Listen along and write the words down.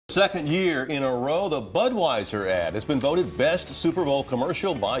Second year in a row, the Budweiser ad has been voted Best Super Bowl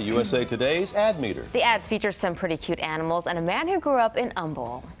Commercial by USA Today's Ad Meter. The ads feature some pretty cute animals and a man who grew up in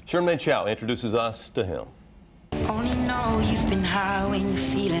Humble. Sherman Chow introduces us to him. Only know you've been high when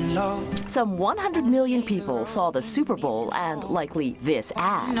you're feeling low. Some 100 million people saw the Super Bowl and likely this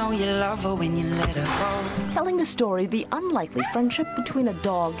ad, Know you love her when you let her go. telling the story the unlikely friendship between a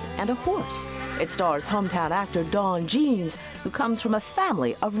dog and a horse. It stars hometown actor Don Jeans, who comes from a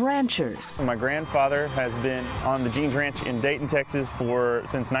family of ranchers. My grandfather has been on the Jeans Ranch in Dayton, Texas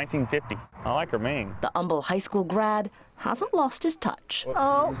since 1950. I like her mane. The Humble High School grad hasn't lost his touch.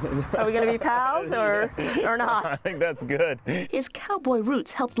 Oh, are we going to be pals or not? I think that's good. His cowboy roots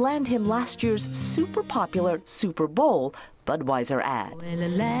helped land him last year's super popular Super Bowl Budweiser ad.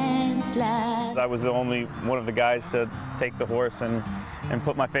 I was the only one of the guys to take the horse and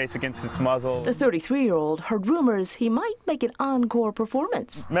put my face against its muzzle. The 33-year-old heard rumors he might make an encore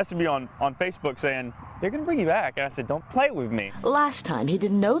performance. Messaged me on Facebook saying, they're going to bring you back. And I said, don't play with me. Last time he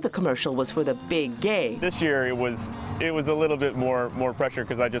didn't know the commercial was for the big game. This year it was a little bit more pressure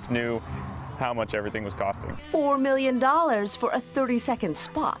because I just knew how much everything was costing. $4 million for a 30-second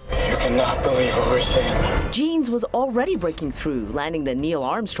spot. You cannot believe what we're seeing. Jeans was already breaking through, landing the Neil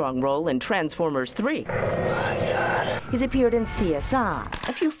Armstrong role in Transformers 3. Oh my God. He's appeared in CSI,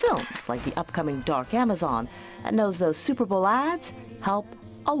 a few films like the upcoming Dark Amazon, and knows those Super Bowl ads help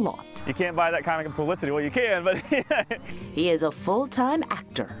a lot. You can't buy that kind of publicity. Well, you can, but He is a full-time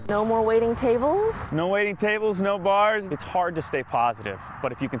actor. No more waiting tables? no waiting tables, no bars. It's hard to stay positive,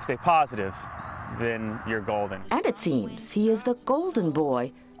 but if you can stay positive, then you're golden. And it seems he is the golden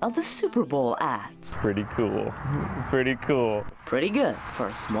boy of the Super Bowl ads. Pretty cool. Pretty cool. Pretty good for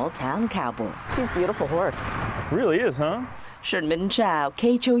a small-town cowboy. She's a beautiful horse. Really is, huh? Sherman Chow,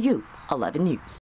 KHOU 11 News.